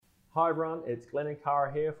Hi everyone, it's Glenn and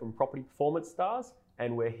Cara here from Property Performance Stars,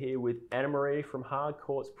 and we're here with Anna-Marie from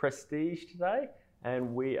Hardcourts Prestige today,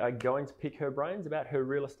 and we are going to pick her brains about her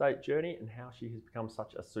real estate journey and how she has become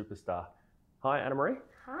such a superstar. Hi Anna-Marie.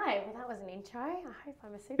 Hi, well that was an intro. I hope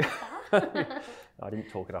I'm a superstar. I didn't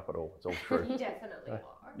talk it up at all, it's all true. You definitely are.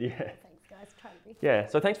 Yeah. Thanks guys, try to be. Yeah,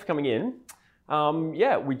 so thanks for coming in.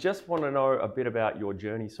 We just want to know a bit about your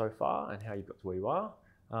journey so far and how you got to where you are.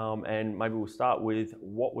 And maybe we'll start with,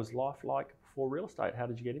 what was life like before real estate? How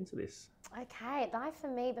did you get into this? Okay, life for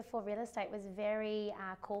me before real estate was very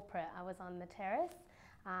corporate. I was on the terrace.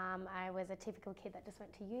 I was a typical kid that just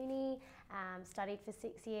went to uni, studied for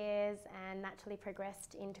 6 years and naturally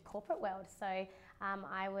progressed into corporate world. So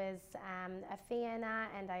I was a fee earner,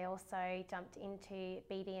 and I also jumped into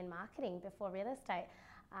BD and marketing before real estate.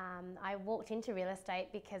 I walked into real estate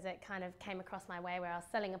because it kind of came across my way where I was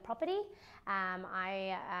selling a property.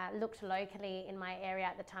 I looked locally in my area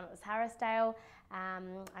at the time, it was Harrisdale.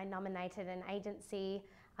 I nominated an agency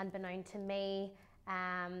unbeknown to me.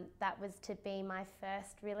 That was to be my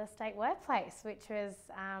first real estate workplace, which was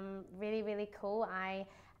really, really cool. I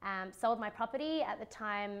sold my property. At the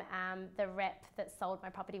time, the rep that sold my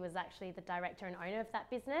property was actually the director and owner of that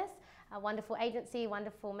business. A wonderful agency,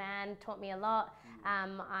 wonderful man, taught me a lot.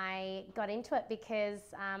 I got into it because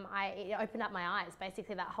it opened up my eyes.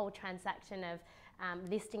 Basically, that whole transaction of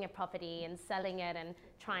listing a property and selling it and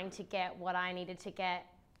trying to get what I needed to get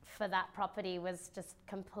for that property was just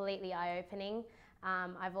completely eye-opening.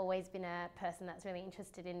 I've always been a person that's really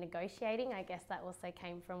interested in negotiating. I guess that also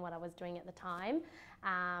came from what I was doing at the time.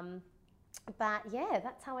 But yeah,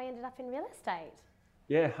 that's how I ended up in real estate.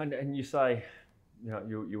 Yeah, and you say,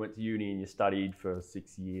 you went to uni and you studied for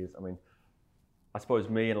 6 years. I mean, I suppose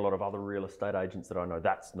me and a lot of other real estate agents that I know,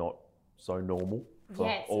 that's not so normal for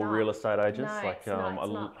all real estate agents. No, it's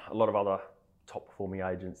not. A lot of other top performing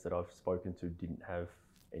agents that I've spoken to didn't have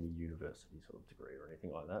any university sort of degree or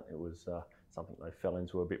anything like that. It was something they fell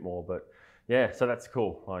into a bit more. But yeah, so that's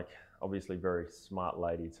cool. Like, obviously very smart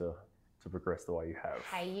lady to progress the way you have.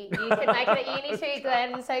 Hey, you can make it at uni too,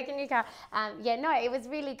 Glenn, and so can you, Carl. Yeah, no, it was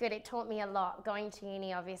really good. It taught me a lot. Going to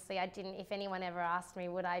uni, obviously, if anyone ever asked me,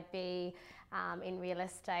 would I be in real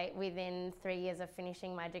estate within 3 years of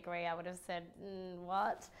finishing my degree, I would have said,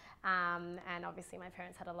 what? And obviously my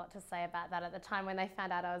parents had a lot to say about that at the time when they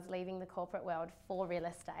found out I was leaving the corporate world for real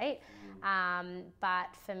estate.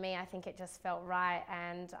 But for me, I think it just felt right,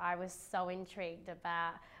 and I was so intrigued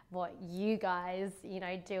about what you guys,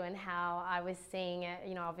 do and how I was seeing it.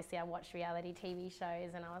 Obviously I watched reality TV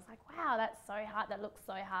shows and I was like, wow, that's so hard, that looks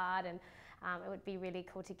so hard, and it would be really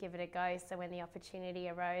cool to give it a go. So when the opportunity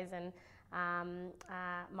arose and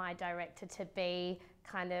my director-to-be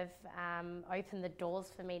kind of opened the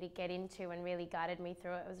doors for me to get into and really guided me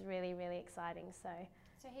through it, was really, really exciting. So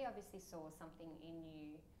he obviously saw something in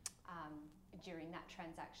you during that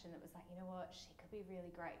transaction that was like, you know what, she could be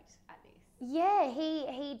really great at this. Yeah,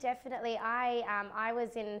 he definitely. I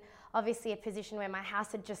was in obviously a position where my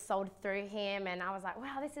house had just sold through him, and I was like,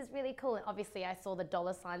 wow, this is really cool. And obviously I saw the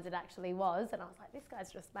dollar signs it actually was, and I was like, this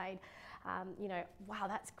guy's just made, wow,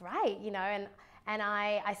 that's great, and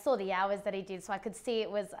I saw the hours that he did, so I could see it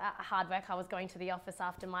was hard work. I was going to the office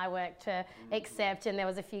after my work to accept, and there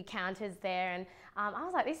was a few counters there, and I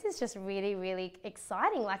was like, this is just really, really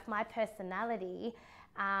exciting. Like, my personality,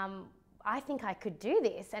 I think I could do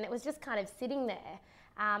this, and it was just kind of sitting there.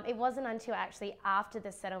 It wasn't until actually after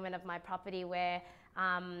the settlement of my property where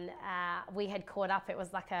we had caught up. It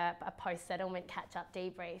was like a post-settlement catch-up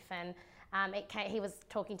debrief, and he was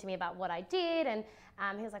talking to me about what I did, and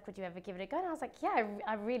he was like, would you ever give it a go? And I was like, yeah,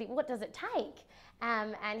 I really, what does it take?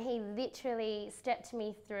 And he literally stepped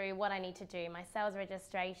me through what I need to do, my sales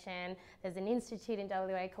registration. There's an institute in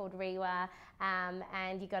WA called REWA,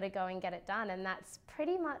 and you got to go and get it done. And that's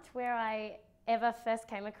pretty much where I ever first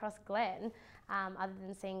came across Glenn, other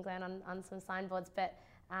than seeing Glenn on some signboards. But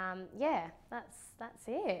yeah, that's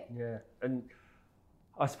it. Yeah, and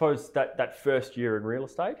I suppose that first year in real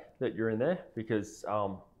estate that you're in there, because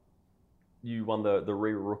you won the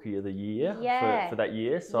REWA Rookie of the Year for that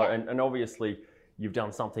year. So and obviously you've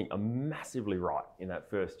done something massively right in that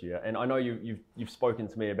first year. And I know you've spoken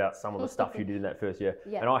to me about some of the stuff you did in that first year.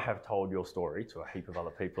 And I have told your story to a heap of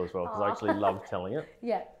other people as well, because I actually love telling it.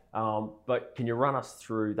 Yeah. But can you run us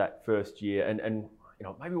through that first year and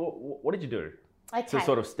maybe what did you do? Okay. To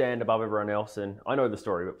sort of stand above everyone else? And I know the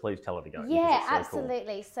story, but please tell it again. Yeah,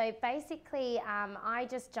 absolutely. Cool. So basically, I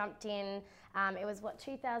just jumped in. It was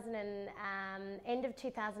end of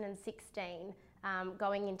 2016,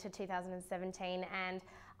 going into 2017, and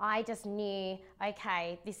I just knew,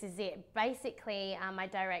 okay, this is it. Basically, my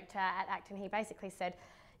director at Acton, he basically said,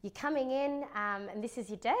 you're coming in and this is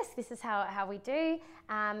your desk, this is how we do.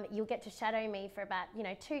 You'll get to shadow me for about, you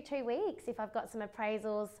know, two weeks if I've got some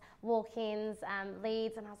appraisals, walk-ins,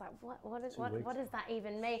 leads. And I was like, what does that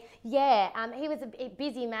even mean? Yeah, he was a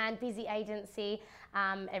busy man, busy agency,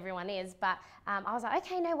 everyone is, but I was like,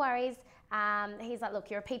 okay, no worries. He's like, look,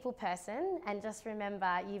 you're a people person, and just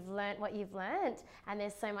remember, you've learnt what you've learnt, and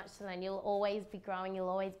there's so much to learn. You'll always be growing, you'll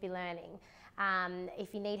always be learning.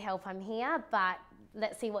 If you need help, I'm here, but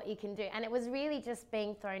let's see what you can do. And it was really just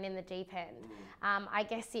being thrown in the deep end. I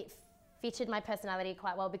guess it fitted my personality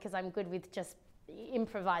quite well because I'm good with just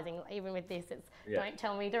improvising. Even with this, it's don't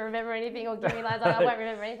tell me to remember anything or give me lines, I won't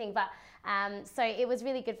remember anything. But so it was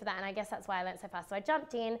really good for that, and I guess that's why I learned so fast. So I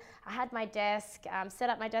jumped in, I had my desk, set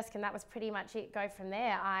up my desk, and that was pretty much it. Go from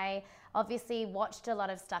there. I obviously watched a lot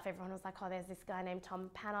of stuff. Everyone was like, oh, there's this guy named Tom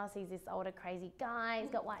Panos, he's this older crazy guy, he's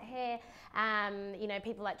got white hair. You know,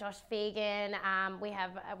 people like Josh Fegan. I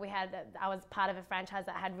was part of a franchise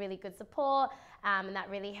that had really good support, and that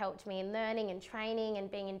really helped me in learning and training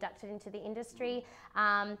and being inducted into the industry.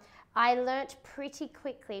 I learnt pretty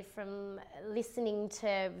quickly from listening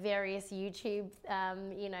to various YouTube,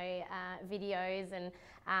 videos and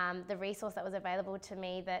the resource that was available to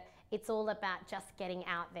me that it's all about just getting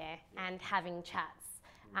out there and having chats.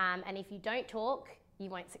 And if you don't talk, you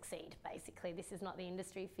won't succeed, basically. This is not the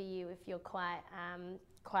industry for you if you're quite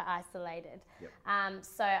isolated.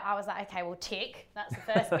 So I was like, okay, well, tick, that's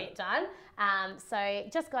the first bit done. So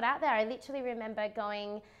just got out there. I literally remember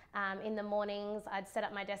going in the mornings, I'd set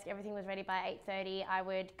up my desk, everything was ready by 8:30. I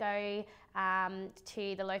would go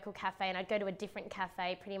to the local cafe, and I'd go to a different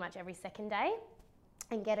cafe pretty much every second day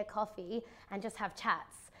and get a coffee and just have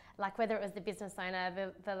chats. Like whether it was the business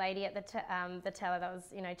owner, the lady at the teller that was,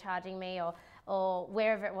 you know, charging me, or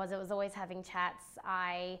wherever it was always having chats.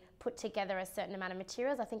 I put together a certain amount of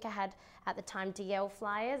materials. I think I had at the time DL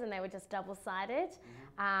flyers, and they were just double-sided.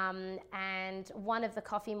 And one of the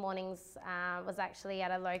coffee mornings was actually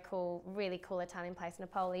at a local, really cool Italian place,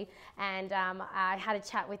 Napoli. And I had a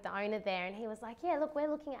chat with the owner there, and he was like, yeah, look,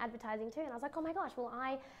 we're looking at advertising too. And I was like, oh my gosh, well,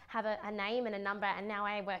 I have a name and a number, and now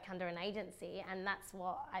I work under an agency, and that's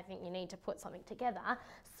what I think you need to put something together.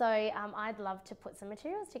 So I'd love to put some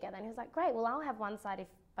materials together. And he was like, great, well, I'll have one side if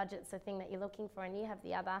budget's the thing that you're looking for, and you have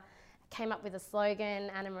the other. Came up with a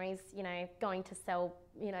slogan. Anna Marie's, you know, going to sell,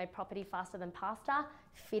 you know, property faster than pasta.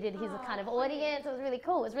 Fitted his kind of audience. It was really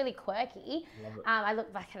cool. It was really quirky. I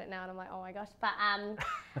look back at it now and I'm like, oh my gosh. But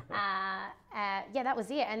yeah, that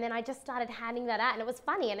was it. And then I just started handing that out, and it was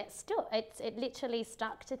funny, and it literally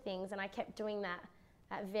stuck to things, and I kept doing that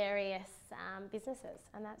at various businesses,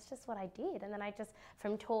 and that's just what I did. And then I just,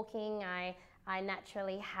 from talking, I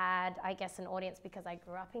naturally had, I guess, an audience because I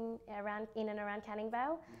grew up in and around Canning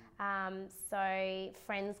Vale. So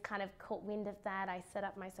friends kind of caught wind of that. I set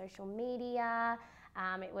up my social media.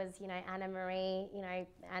 It was, you know, Anna Marie, you know,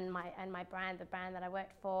 and my brand, the brand that I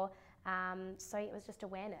worked for. So it was just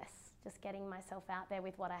awareness, just getting myself out there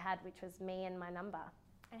with what I had, which was me and my number.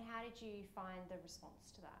 And how did you find the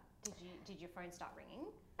response to that? Did your phone start ringing?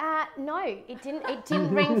 No, it didn't. It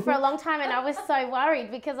didn't ring for a long time, and I was so worried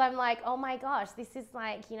because I'm like, oh my gosh, this is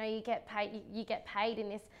like, you know, you get paid in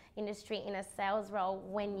this industry in a sales role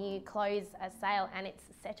when you close a sale and it's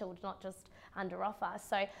settled, not just under offer.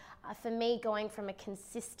 So for me, going from a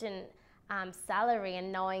consistent salary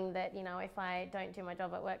and knowing that, you know, if I don't do my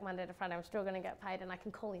job at work Monday to Friday, I'm still going to get paid, and I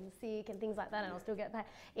can call in sick and things like that, and I'll still get paid.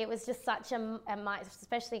 It was just such a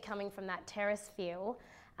especially coming from that terrace feel.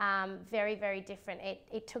 Very, very different.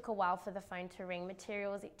 It took a while for the phone to ring.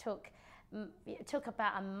 Materials, it took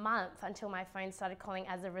about a month until my phone started calling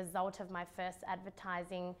as a result of my first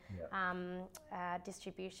advertising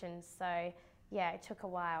distribution. So yeah, it took a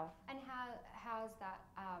while. And how's that,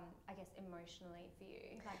 I guess, emotionally for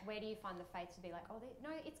you? Like, where do you find the faith to be like, oh, no,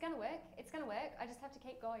 it's going to work. It's going to work. I just have to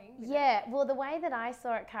keep going. Yeah, well, the way that I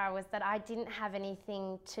saw it, Cara, was that I didn't have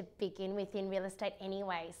anything to begin with in real estate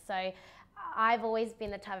anyway. So I've always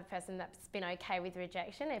been the type of person that's been okay with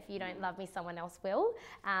rejection. If you don't love me, someone else will.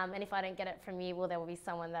 And if I don't get it from you, well, there will be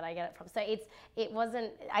someone that I get it from. So it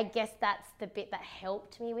wasn't, I guess that's the bit that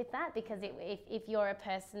helped me with that, because if you're a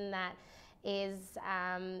person that is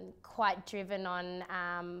quite driven on,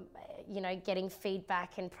 you know, getting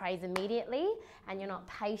feedback and praise immediately, and you're not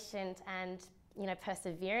patient and, you know,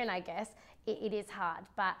 perseverant, I guess, it is hard.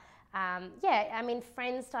 But yeah, I mean,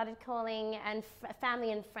 friends started calling, and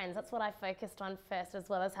family and friends, that's what I focused on first, as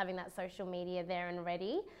well as having that social media there and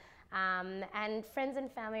ready. And friends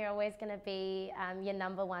and family are always going to be your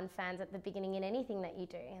number one fans at the beginning in anything that you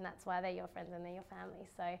do, and that's why they're your friends and they're your family.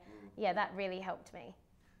 So yeah, that really helped me.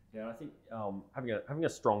 Yeah, I think having a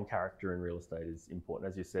strong character in real estate is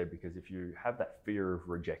important, as you said, because if you have that fear of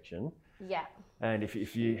rejection, yeah, and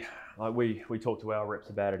if you like we talk to our reps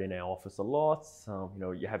about it in our office a lot. You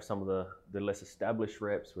know, you have some of the less established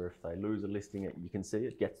reps where if they lose a listing, you can see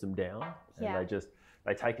it gets them down, and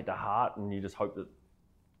they take it to heart, and you just hope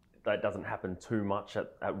that doesn't happen too much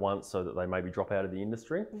at once, so that they maybe drop out of the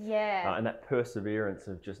industry. Yeah, and that perseverance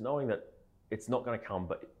of just knowing that it's not going to come,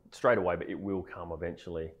 but straight away, but it will come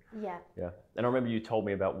eventually. Yeah. Yeah. And I remember you told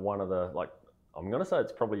me about one of the, like, I'm going to say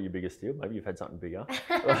it's probably your biggest deal. Maybe you've had something bigger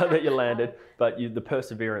that you landed, but the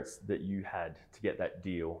perseverance that you had to get that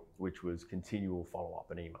deal, which was continual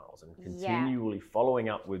follow-up and emails and continually following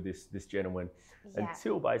up with this gentleman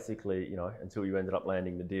until basically, you know, until you ended up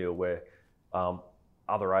landing the deal where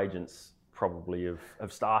other agents probably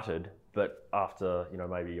have started, but after, you know,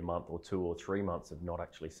 maybe a month or 2 or 3 months of not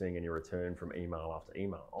actually seeing any return from email after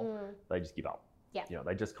email, they just give up. Yeah. You know,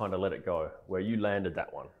 they just kind of let it go, where you landed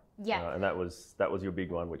that one. Yeah. And that was your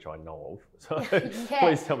big one, which I know of. So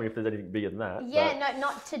please tell me if there's anything bigger than that. Yeah, no,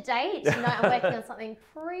 not to date. No, I'm working on something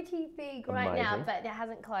pretty big right now, but it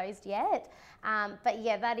hasn't closed yet. But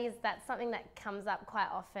yeah, that's something that comes up quite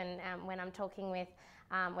often when I'm talking with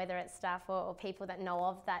whether it's staff or people that know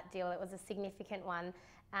of that deal. It was a significant one.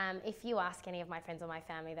 If you ask any of my friends or my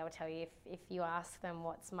family, they will tell you, if you ask them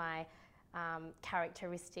what's my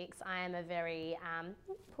characteristics, I am a very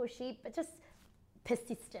pushy, but just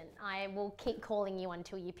persistent. I will keep calling you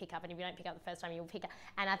until you pick up, and if you don't pick up the first time, you'll pick up.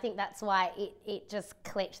 And I think that's why it just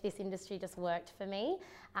clicked. This industry just worked for me.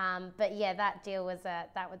 But yeah, that deal was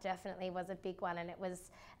definitely was a big one, and it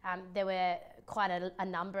was there were quite a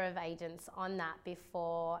number of agents on that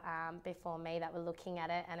before me that were looking at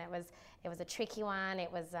it, and it was a tricky one.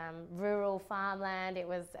 It was rural farmland. It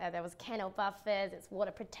was there was kennel buffers. It's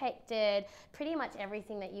water protected. Pretty much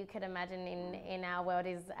everything that you could imagine in our world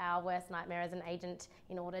is our worst nightmare as an agent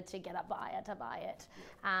in order to get a buyer to buy it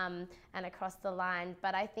and across the line.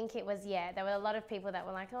 But I think it was there were a lot of people that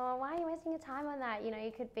were like, oh, why are you wasting your time on that? You know,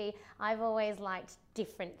 you could be. I've always liked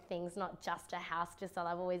different things, not just a house to sell.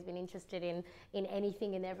 I've always been interested in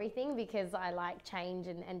anything and everything because I like change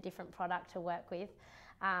and different product to work with.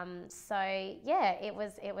 So yeah, it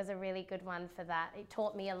was a really good one for that. It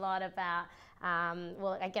taught me a lot about,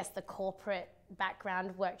 well, I guess the corporate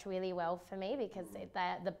background worked really well for me because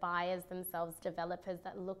the buyers themselves, developers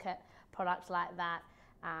that look at product like that,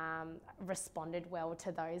 responded well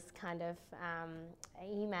to those kind of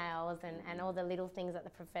emails and all the little things that the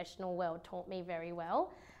professional world taught me very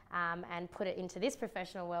well, and put it into this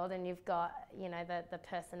professional world, and you've got, you know, the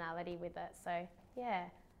personality with it. So yeah.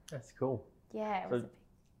 That's cool. Yeah.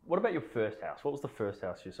 What about your first house? What was the first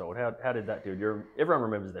house you sold? How did that do? Everyone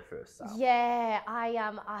remembers their first sale. Yeah,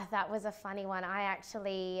 that was a funny one. I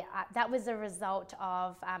actually that was a result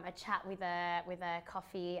of a chat with a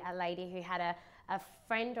a lady who had a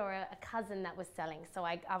friend or a cousin that was selling. So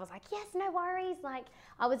I was like, yes, no worries. Like,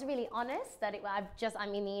 I was really honest that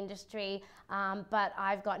I'm in the industry, but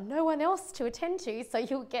I've got no one else to attend to, so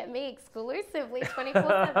you'll get me exclusively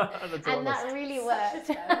 24/7. And that really worked.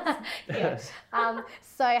 Yeah.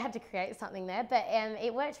 So I had to create something there, but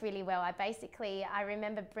it worked really well. I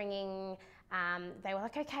remember bringing. They were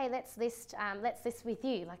like, okay, let's list with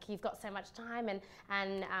you. Like, you've got so much time,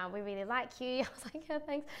 and we really like you. I was like, yeah,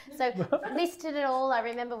 thanks. So listed it all. I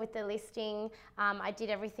remember with the listing, I did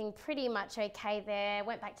everything pretty much okay there.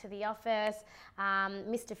 Went back to the office,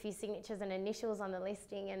 missed a few signatures and initials on the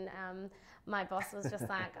listing, and my boss was just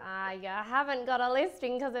like, you haven't got a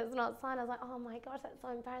listing because it's not signed. I was like, oh my gosh, that's so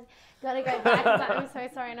embarrassing. Got to go back. I was like, I'm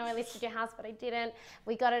so sorry. I know I listed your house, but I didn't.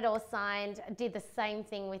 We got it all signed. Did the same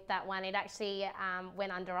thing with that one. It actually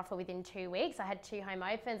went under offer within 2 weeks. I had 2 home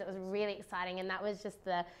opens. It was really exciting, and that was just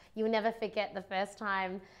you'll never forget the first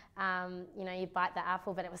time, you know, you bite the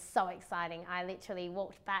apple, but it was so exciting. I literally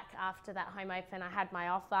walked back after that home open. I had my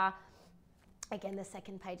offer. Again, the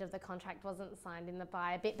second page of the contract wasn't signed in the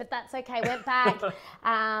buyer bit, but that's okay. Went back,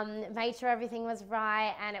 made sure everything was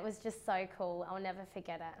right, and it was just so cool. I'll never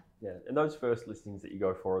forget it. Yeah, and those first listings that you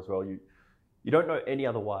go for as well, you don't know any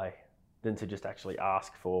other way than to just actually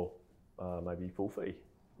ask for maybe full fee.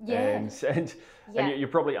 Yeah. And you're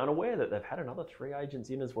probably unaware that they've had another 3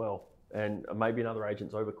 agents in as well. And maybe another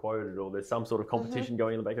agent's overquoted, or there's some sort of competition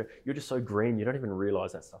going in the background. You're just so green, you don't even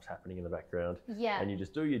realise that stuff's happening in the background. Yeah. And you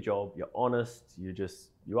just do your job, you're honest, you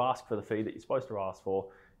ask for the fee that you're supposed to ask for,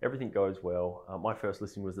 everything goes well. My first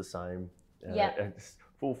listing was the same.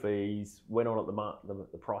 full fees, went on at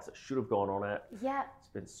the price it should have gone on at. Yeah.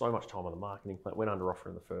 Spent so much time on the marketing plan, went under offer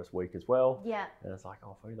in the first week as well. Yeah. And it's like,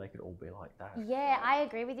 oh, if only they could all be like that. Yeah, I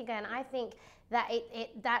agree with you, Glenn. I think that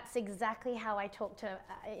that's exactly how I talk to,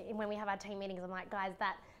 when we have our team meetings. I'm like, guys,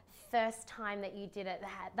 that first time that you did it,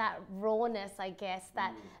 that rawness, I guess,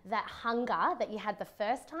 that hunger that you had the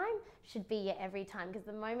first time should be your every time. Because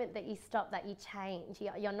the moment that you stop that, you change.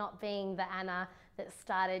 You're not being the Anna that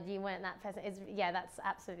started. You weren't that person. That's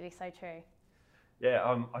absolutely so true.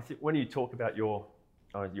 Yeah, I think when you talk about your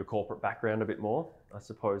corporate background a bit more, I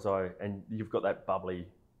suppose and you've got that bubbly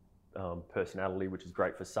personality, which is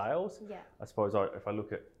great for sales. Yeah. I suppose if I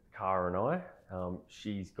look at Cara and I,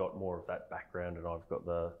 she's got more of that background, and I've got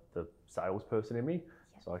the salesperson in me.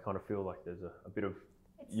 Yeah. So I kind of feel like there's a bit of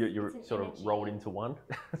you're sort of rolled into one.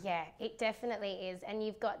 Yeah, it definitely is, and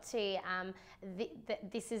you've got to.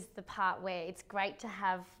 This is the part where it's great to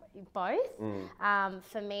have both.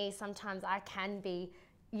 For me, sometimes I can be,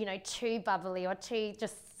 too bubbly or too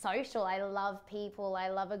just social. I love people. I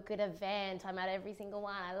love a good event. I'm at every single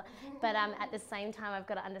one. But at the same time, I've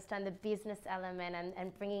got to understand the business element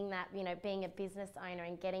and bringing that, being a business owner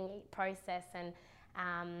and getting process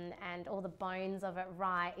and all the bones of it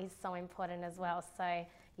right is so important as well. So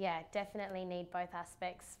yeah, definitely need both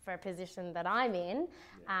aspects for a position that I'm in.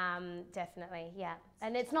 Definitely, yeah.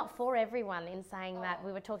 And it's not for everyone, in saying that.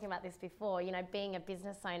 We were talking about this before, being a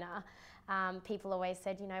business owner. People always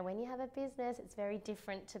said, when you have a business, it's very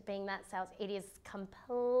different to being that sales. It is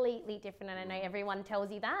completely different, and I know everyone tells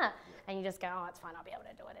you that, and you just go, oh, it's fine, I'll be able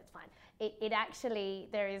to do it, it's fine. It actually,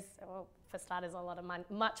 there is, well, for starters, a lot of money,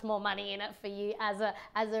 much more money in it for you as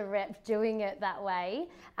a rep doing it that way,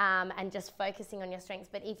 and just focusing on your strengths.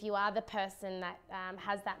 But if you are the person that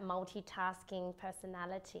has that multitasking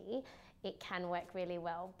personality, it can work really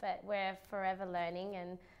well. But we're forever learning,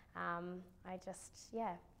 and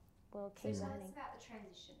we'll keep learning. So tell us about the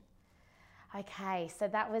transition. Okay, so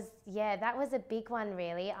that was a big one,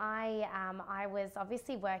 really. I was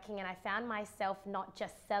obviously working, and I found myself not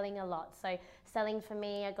just selling a lot. So selling for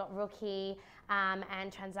me, I got Rookie,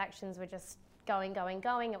 and transactions were just going.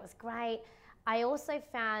 It was great. I also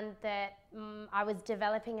found that I was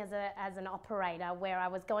developing as an operator, where I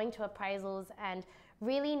was going to appraisals and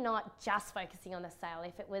really not just focusing on the sale.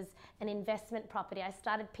 If it was an investment property, I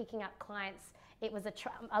started picking up clients. It was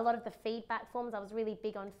a lot of the feedback forms. I was really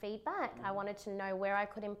big on feedback. I wanted to know where I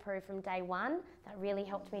could improve from day one. That really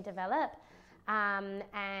helped me develop.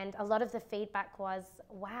 And a lot of the feedback was,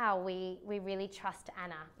 wow, we really trust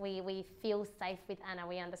Anna. We feel safe with Anna.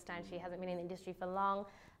 We understand she hasn't been in the industry for long,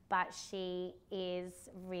 but she is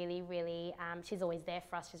really, really, she's always there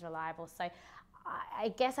for us. She's reliable. So I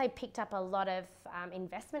guess I picked up a lot of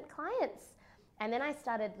investment clients. And then I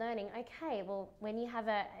started learning, okay, well,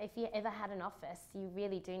 if you ever had an office, you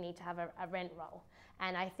really do need to have a rent roll.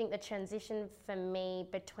 And I think the transition for me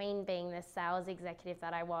between being the sales executive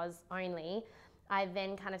that I was only, I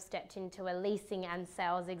then kind of stepped into a leasing and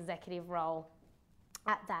sales executive role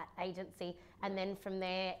at that agency. And then from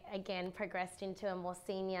there, again, progressed into a more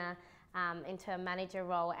senior, into a manager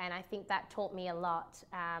role. And I think that taught me a lot.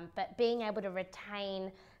 But being able to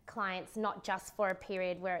retain clients, not just for a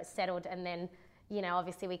period where it settled and then,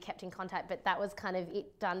 obviously we kept in contact, but that was kind of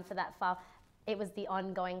it done for that file. It was the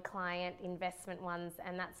ongoing client investment ones,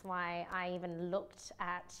 and that's why I even looked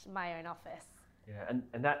at my own office. Yeah,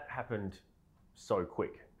 and that happened so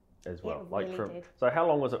quick as well. It really did. So how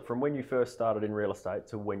long was it from when you first started in real estate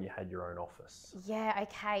to when you had your own office? Yeah,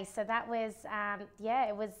 okay. So that was,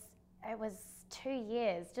 it was 2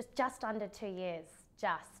 years, just under 2 years,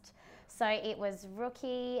 just. So it was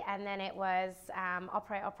Rookie, and then it was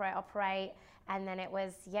operate. And then it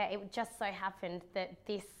was, it just so happened that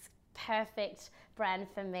this perfect brand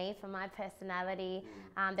for me, for my personality,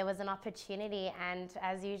 there was an opportunity, and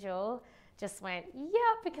as usual, just went,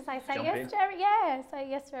 because I say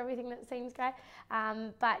yes to everything that seems great.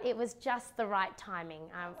 But it was just the right timing.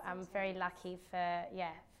 I'm very lucky for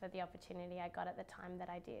the opportunity I got at the time that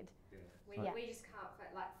I did. Yeah. We just can't,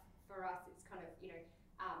 for us, it's kind of,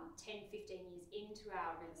 10, 15 years into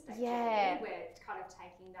our real estate journey, we're kind of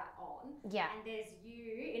taking that on. Yeah. And there's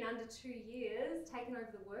you in under 2 years taking over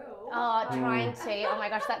the world. Oh, trying to. Oh my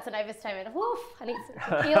gosh, that's an overstatement. Woof, I need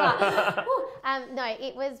some tequila. No,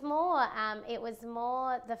 it was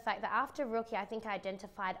more the fact that after Rookie, I think I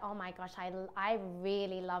identified, oh my gosh, I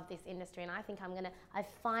really love this industry, and I think I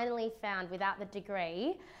finally found, without the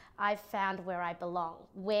degree, I found where I belong.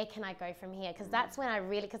 Where can I go from here? Because that's when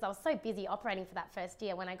because I was so busy operating for that first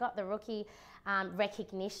year. When I got the Rookie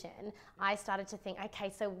recognition, I started to think,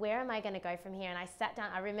 okay, so where am I going to go from here? And I sat down,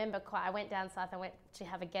 I remember I went down south, I went to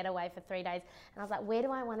have a getaway for 3 days, and I was like, where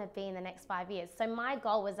do I want to be in the next 5 years? So my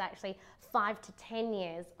goal was actually 5 to 10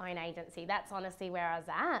 years own agency. That's honestly where I was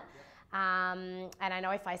at. And I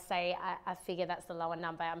know if I say a figure that's the lower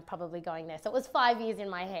number, I'm probably going there. So it was 5 years in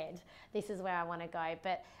my head. This is where I want to go.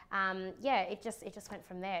 But yeah, it just went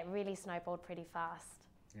from there. It really snowballed pretty fast.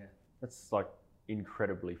 Yeah, that's like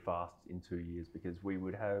incredibly fast in 2 years, because we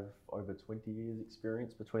would have over 20 years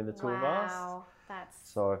experience between the two of us. Wow, that's...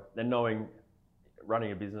 So then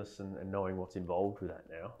running a business and knowing what's involved with that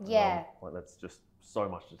now. Yeah. Like that's just so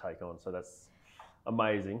much to take on. So that's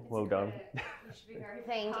amazing. Well done.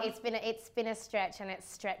 It's been a stretch, and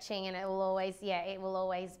it's stretching, and it will always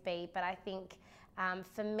be. But I think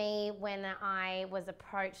for me, when I was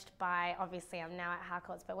approached by, obviously I'm now at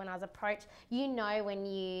Harcourts, but when I was approached, when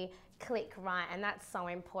you click right, and that's so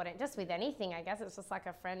important. Just with anything, I guess it's just like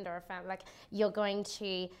a friend or a family. Like you're going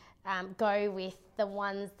to go with the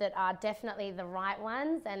ones that are definitely the right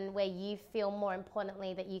ones, and where you feel, more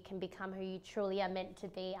importantly, that you can become who you truly are meant to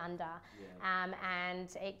be under. Yeah. And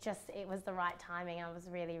it was the right timing. I was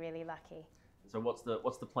really, really lucky. So what's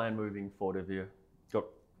the plan moving forward? Have you got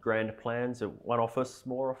grand plans? One office,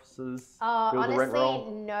 more offices?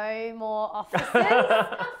 Honestly, no more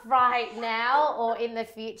offices right now or in the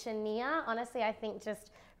future near. Honestly, I think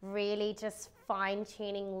just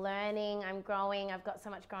fine-tuning, learning. I'm growing. I've got so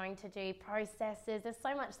much growing to do. Processes. There's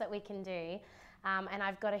so much that we can do. And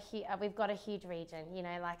we've got a huge region.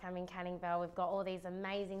 Like I'm in Canning Vale. We've got all these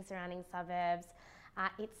amazing surrounding suburbs.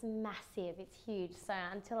 It's massive. It's huge. So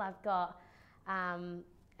until I've got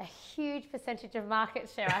a huge percentage of market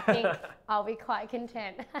share, I think I'll be quite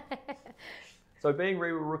content. So being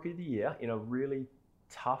ReReal Rookie of the Year in a really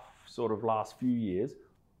tough sort of last few years,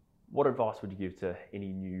 what advice would you give to any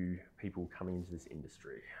new people coming into this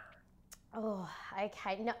industry? Oh,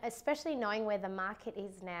 okay. No, especially knowing where the market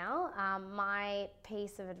is now, my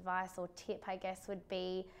piece of advice or tip, I guess, would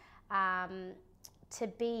be to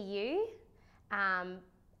be you.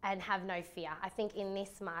 And have no fear. I think in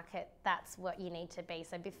this market, that's what you need to be.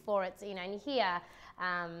 So before it's, and you hear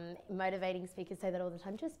motivating speakers say that all the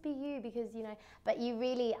time, just be you, because, but you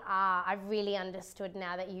really are. I've really understood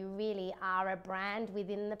now that you really are a brand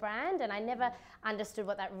within the brand. And I never understood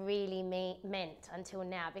what that really meant until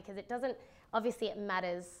now, because it doesn't, obviously it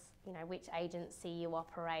matters, which agency you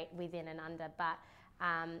operate within and under, but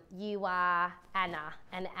you are Anna,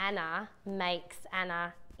 and Anna makes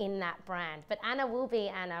Anna in that brand. But Anna will be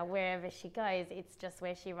Anna wherever she goes. It's just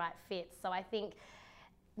where she right fits. So I think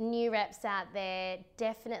new reps out there,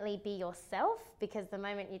 definitely be yourself, because the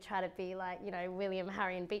moment you try to be like, William,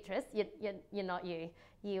 Harry and Beatrice, you're not you.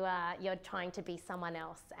 You're trying to be someone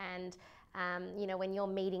else. And when you're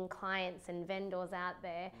meeting clients and vendors out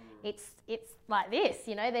there, it's like this,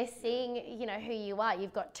 they're seeing, who you are.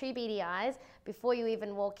 You've got 2 beady eyes. Before you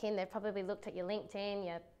even walk in, they've probably looked at your LinkedIn,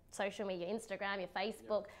 your social media, your Instagram, your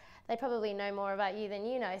Facebook. They probably know more about you than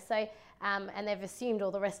you know. So, and they've assumed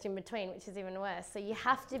all the rest in between, which is even worse. So you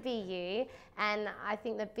have to be you. And I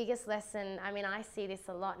think the biggest lesson, I see this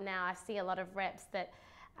a lot now. I see a lot of reps that,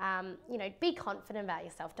 be confident about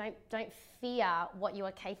yourself. Don't fear what you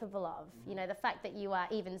are capable of. The fact that you are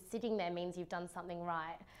even sitting there means you've done something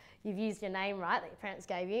right. You've used your name right that your parents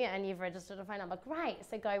gave you, and you've registered a phone number. Great,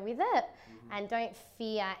 so go with it. And don't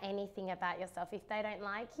fear anything about yourself. If they don't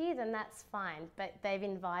like you, then that's fine. But they've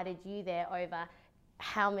invited you there over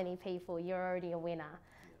how many people. You're already a winner.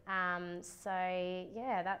 So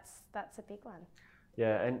yeah, that's a big one.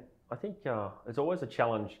 Yeah, and I think it's always a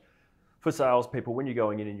challenge for salespeople when you're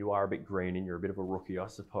going in and you are a bit green and you're a bit of a rookie, I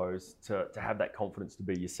suppose, to have that confidence to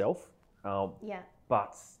be yourself.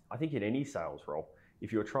 But I think in any sales role,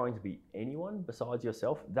 if you're trying to be anyone besides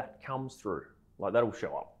yourself, that comes through. Like that'll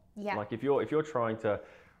show up. Yeah. Like if you're trying to,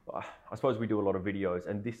 I suppose we do a lot of videos,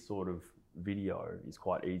 and this sort of video is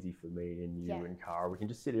quite easy for me and you and Cara. We can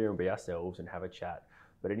just sit here and be ourselves and have a chat.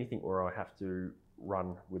 But anything where I have to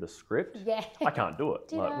run with a script, I can't do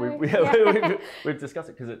it. We've discussed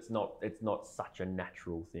it, because it's not such a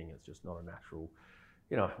natural thing. It's just not a natural,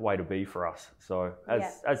 way to be for us. So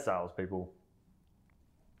as salespeople,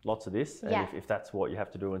 lots of this, and if that's what you have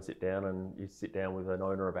to do and sit down with an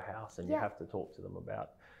owner of a house and you have to talk to them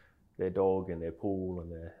about, their dog and their pool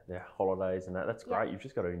and their holidays and that's great. You've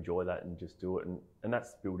just got to enjoy that and just do it. And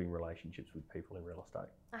that's building relationships with people in real estate.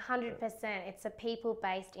 100%. It's a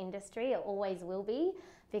people-based industry. It always will be,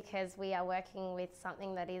 because we are working with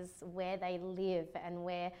something that is where they live and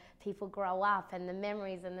where people grow up, and the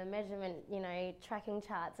memories and the measurement, tracking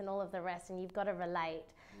charts and all of the rest, and you've got to relate.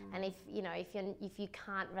 And if you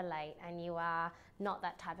can't relate and you are not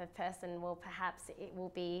that type of person, well, perhaps it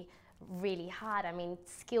will be really hard. I mean,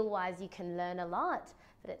 skill-wise, you can learn a lot,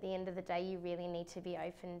 but at the end of the day, you really need to be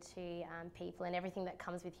open to people and everything that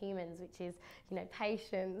comes with humans, which is,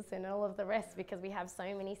 patience and all of the rest, because we have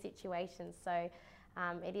so many situations. So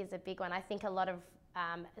it is a big one. I think a lot of,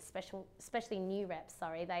 especially new reps,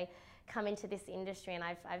 they come into this industry, and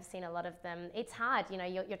I've seen a lot of them. It's hard,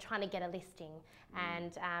 you're trying to get a listing,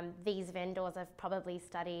 and these vendors have probably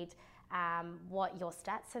studied what your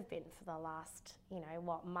stats have been for the last,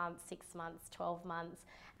 month, 6 months, 12 months.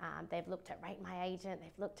 They've looked at Rate My Agent,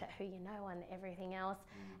 they've looked at Who You Know and everything else.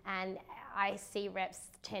 And I see reps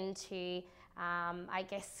tend to,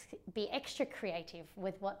 be extra creative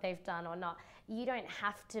with what they've done or not. You don't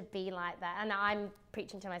have to be like that. And I'm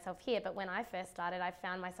preaching to myself here, but when I first started, I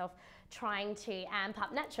found myself trying to amp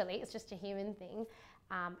up naturally. It's just a human thing.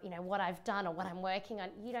 What I've done or what I'm working on.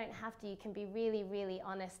 You don't have to. You can be really, really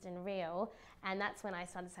honest and real. And that's when I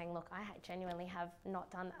started saying, look, I genuinely have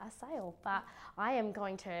not done a sale, but I am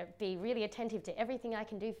going to be really attentive to everything I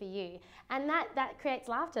can do for you. And that creates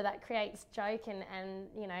laughter, that creates joke and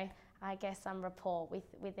I guess rapport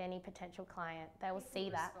with any potential client. They will see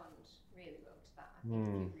that. Respond really well to that. I think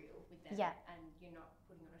if you're real with them and you're not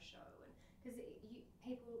putting on a show, and because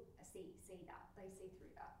people see that, they see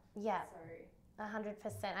through that. Yeah. So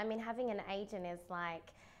 100%. I mean, having an agent is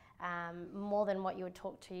like more than what you would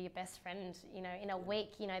talk to your best friend, in a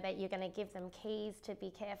week, that you're going to give them keys to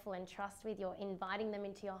be careful and trust with. You're inviting them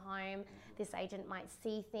into your home. This agent might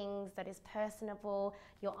see things that is personable.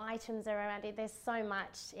 Your items are around it. There's so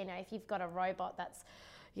much, if you've got a robot that's,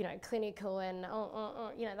 clinical and,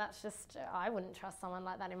 that's just, I wouldn't trust someone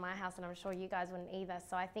like that in my house, and I'm sure you guys wouldn't either.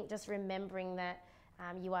 So I think just remembering that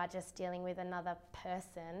you are just dealing with another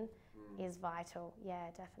person is vital. Yeah,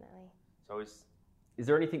 definitely. So is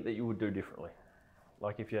there anything that you would do differently?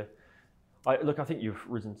 Like if you, I think you've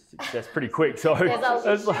risen to success pretty quick. So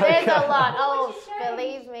there's a lot. Oh,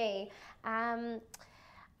 believe me.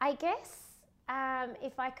 I guess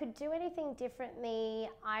if I could do anything differently,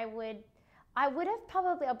 I would have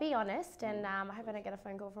probably, I'll be honest, and I hope I don't get a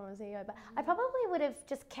phone call from a CEO, but I probably would have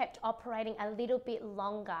just kept operating a little bit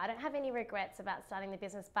longer. I don't have any regrets about starting the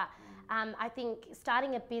business, but I think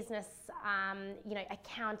starting a business,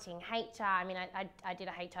 accounting, HR, I mean, I did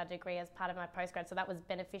a HR degree as part of my postgrad, so that was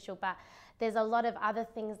beneficial, but there's a lot of other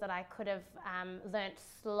things that I could have learnt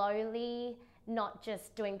slowly, not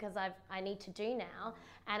just doing because I need to do now.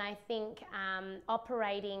 And I think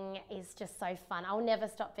operating is just so fun. I'll never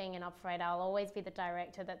stop being an operator. I'll always be the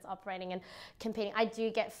director that's operating and competing. I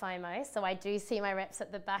do get FOMO, so I do see my reps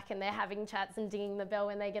at the back and they're having chats and dinging the bell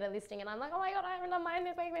when they get a listing, and I'm like, oh my God, I haven't done mine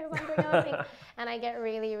this week because I'm doing other things. And I get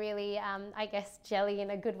really, really, jelly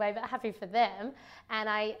in a good way, but happy for them. And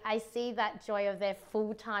I see that joy of their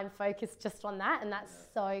full-time focus just on that, and that's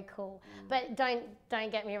so cool. But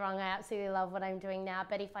don't get me wrong, I absolutely love what I'm doing now,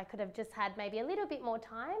 but if I could have just had maybe a little bit more time,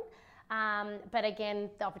 but again,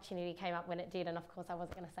 the opportunity came up when it did, and of course I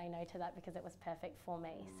wasn't going to say no to that because it was perfect for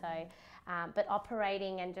me. So, but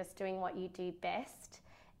operating and just doing what you do best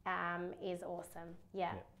is awesome.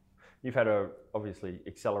 Yeah. You've had a obviously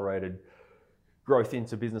accelerated growth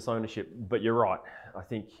into business ownership, but you're right. I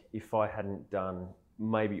think if I hadn't done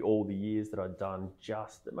maybe all the years that I'd done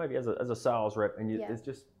just maybe as a sales rep, and there's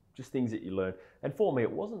just things that you learn. And for me,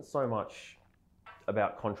 it wasn't so much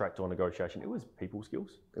about contract or negotiation. It was people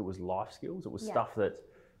skills. It was life skills. It was stuff that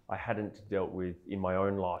I hadn't dealt with in my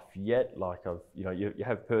own life yet. Like you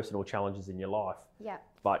have personal challenges in your life. Yeah.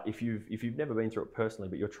 But if you've never been through it personally,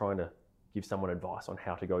 but you're trying to give someone advice on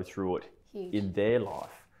how to go through it in their life,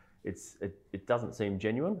 it doesn't seem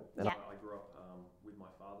genuine. And I grew up with my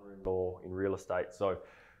father-in-law in real estate, so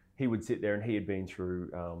he would sit there and he had been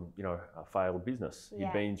through, a failed business.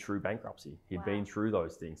 He'd been through bankruptcy. He'd been through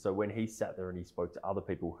those things. So when he sat there and he spoke to other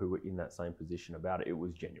people who were in that same position about it, it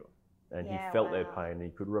was genuine. And he felt their pain and he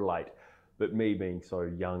could relate. But me being so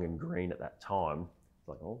young and green at that time, it's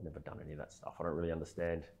like, oh, I've never done any of that stuff. I don't really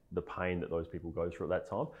understand the pain that those people go through at that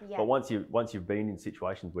time. Yeah. But once you've been in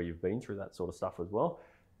situations where you've been through that sort of stuff as well,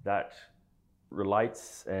 that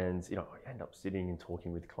relates, and I end up sitting and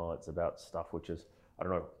talking with clients about stuff which is, I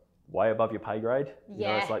don't know, way above your pay grade.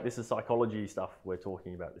 It's like, this is psychology stuff we're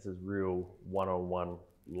talking about. This is real one-on-one,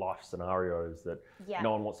 life scenarios that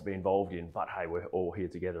no one wants to be involved in, but hey, we're all here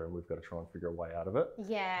together and we've got to try and figure a way out of it.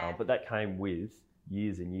 But that came with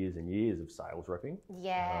years and years and years of sales repping.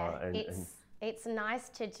 It's nice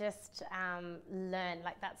to just learn,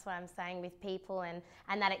 like that's what I'm saying with people, and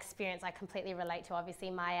that experience I completely relate to.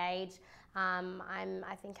 Obviously my age,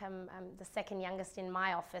 I think I'm the second youngest in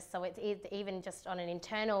my office, so it's even just on an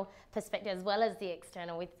internal perspective as well as the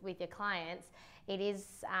external with your clients, it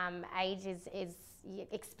is age is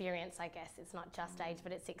experience, I guess. It's not just age,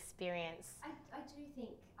 but it's experience. I do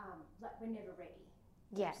think like we're never ready.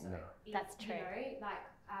 Yes, that's true. You know, like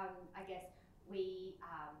I guess we're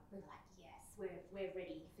like, yes, we're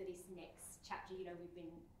ready for this next chapter. You know, we've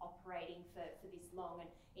been operating for this long, and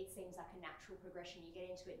it seems like a natural progression. You get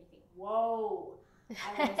into it and you think, whoa,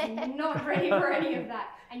 I was not ready for any of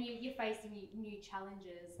that. And you're facing new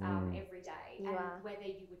challenges every day. Whether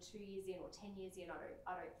you were 2 years in or 10 years in,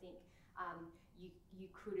 I don't think you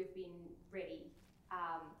could have been ready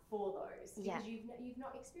for those, because you've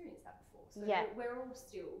not experienced that before. So we're all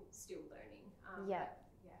still learning. But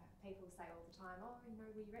people say all the time, oh, you know,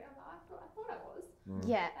 were you ready? I'm like, I thought I was.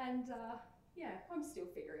 And I'm still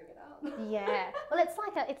figuring it out. Well,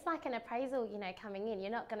 it's like an appraisal, you know, coming in.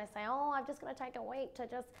 You're not going to say, oh, I'm just going to take a week to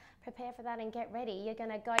just prepare for that and get ready. You're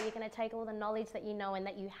going to take all the knowledge that you know and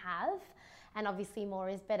that you have, and obviously more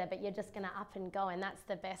is better, but you're just going to up and go, and that's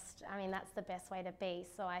the best way to be.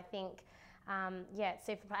 So I think it's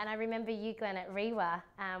super. And I remember you, Glenn, at REWA,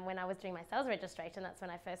 when I was doing my sales registration. That's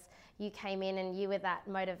when you came in, and you were that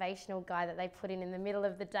motivational guy that they put in the middle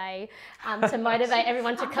of the day to motivate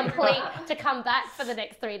everyone to come back for the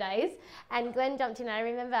next 3 days. And Glenn jumped in. I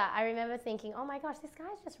remember thinking, oh my gosh, this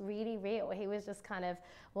guy's just really real. He was just kind of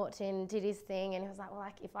walked in, did his thing, and he was like,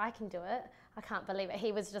 well, if I can do it, I can't believe it.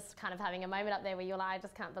 He was just kind of having a moment up there where you're like, I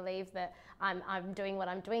just can't believe that I'm doing what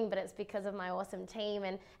I'm doing, but it's because of my awesome team,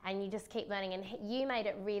 and you just keep learning. And you made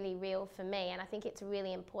it really real for me, and I think it's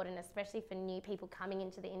really important, especially for new people coming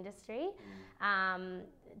into the industry,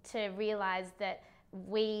 to realise that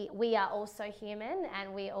we are also human,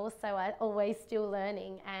 and we also are always still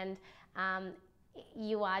learning, and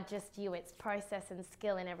you are just you. It's process and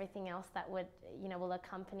skill and everything else that will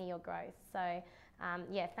accompany your growth. So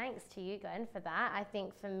thanks to you, Glenn, for that. I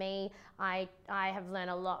think for me, I have learned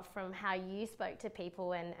a lot from how you spoke to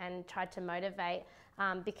people and tried to motivate,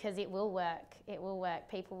 because it will work. It will work.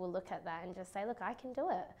 People will look at that and just say, look, I can do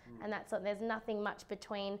it. And there's nothing much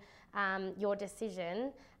between your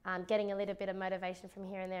decision, getting a little bit of motivation from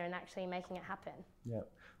here and there, and actually making it happen. Yeah.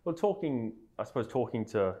 Well, talking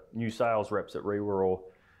to new sales reps at REWA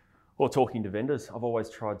or talking to vendors, I've always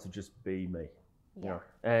tried to just be me. You know,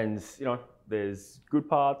 and there's good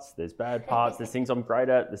parts, there's bad parts, there's things I'm great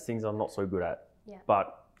at, there's things I'm not so good at.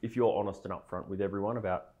 But if you're honest and upfront with everyone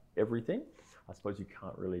about everything, I suppose you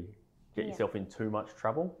can't really get yourself in too much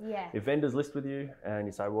trouble. If vendors list with you and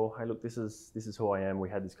you say, well, hey, look, this is who I am, we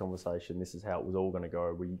had this conversation, this is how it was all going to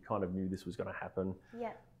go, we kind of knew this was going to happen.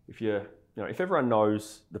 If everyone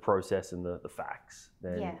knows the process and the facts,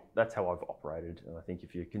 then that's how I've operated. And I think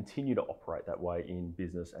if you continue to operate that way in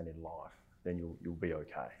business and in life, then you'll be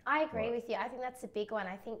okay. I agree with you. I think that's a big one.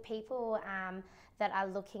 I think people that are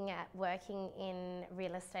looking at working in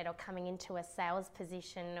real estate or coming into a sales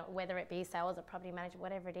position, whether it be sales or property management,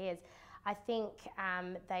 whatever it is, I think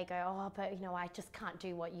they go, oh, but I just can't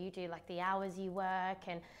do what you do, like the hours you work,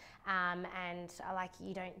 and like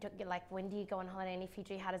you don't like, when do you go on holiday, and if you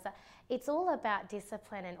do, how does that? It's all about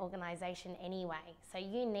discipline and organisation anyway. So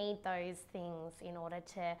you need those things in order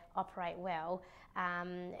to operate well.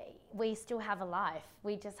 We still have a life.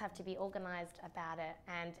 We just have to be organised about it,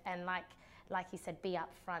 and like you said, be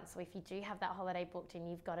upfront. So if you do have that holiday booked and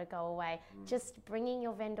you've got to go away, just bringing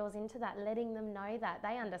your vendors into that, letting them know that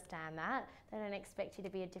they understand that. They don't expect you to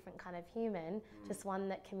be a different kind of human, just one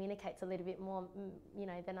that communicates a little bit more,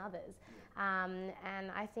 than others.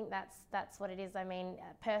 And I think that's what it is. I mean,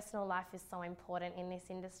 personal life is so important in this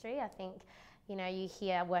industry. I think, you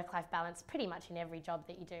hear work-life balance pretty much in every job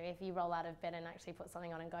that you do. If you roll out of bed and actually put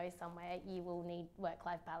something on and go somewhere, you will need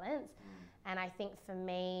work-life balance. And I think for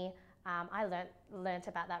me, I learnt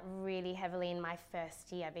about that really heavily in my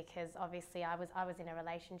first year, because obviously I was in a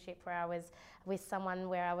relationship where I was with someone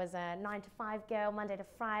where I was a 9 to 5 girl, Monday to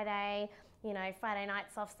Friday, Friday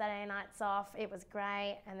nights off, Saturday nights off. It was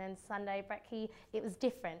great. And then Sunday brekkie, it was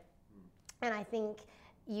different. And I think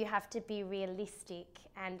you have to be realistic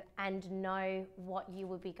and know what you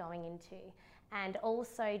will be going into. And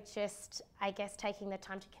also just, I guess, taking the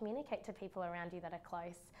time to communicate to people around you that are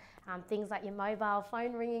close. things like your mobile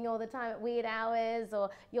phone ringing all the time at weird hours, or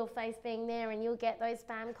your face being there, and you'll get those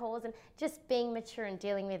spam calls, and just being mature and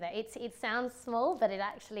dealing with it. It sounds small, but it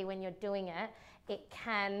actually, when you're doing it, it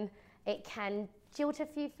can jilt a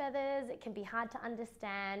few feathers, it can be hard to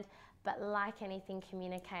understand, but like anything,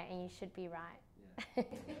 communicate and you should be right. Yeah.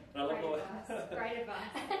 Great advice.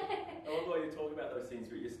 I love the way you talk about those things,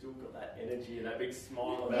 but you've still got that energy and that big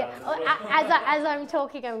smile about it. As I'm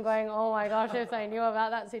talking, I'm going, oh my gosh, if I knew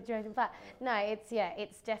about that situation. But no,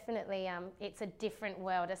 it's definitely, it's a different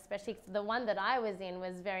world, especially the one that I was in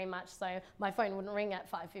was very much so, my phone wouldn't ring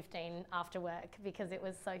at 5:15 after work because it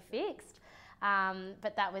was so fixed.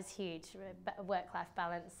 But that was huge, work-life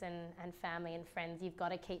balance and family and friends. You've got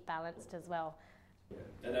to keep balanced as well.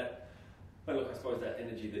 Yeah. And look, I suppose that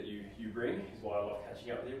energy that you bring is why I love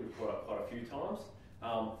catching up with you. We've caught up quite a few times.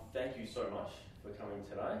 Thank you so much for coming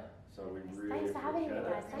today. So we really Thanks for having me,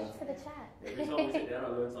 guys. That. Thanks for the chat. Every time we sit down, I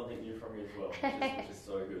learn something new from you as well, which is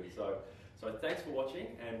so good. So thanks for watching,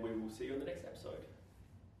 and we will see you in the next episode.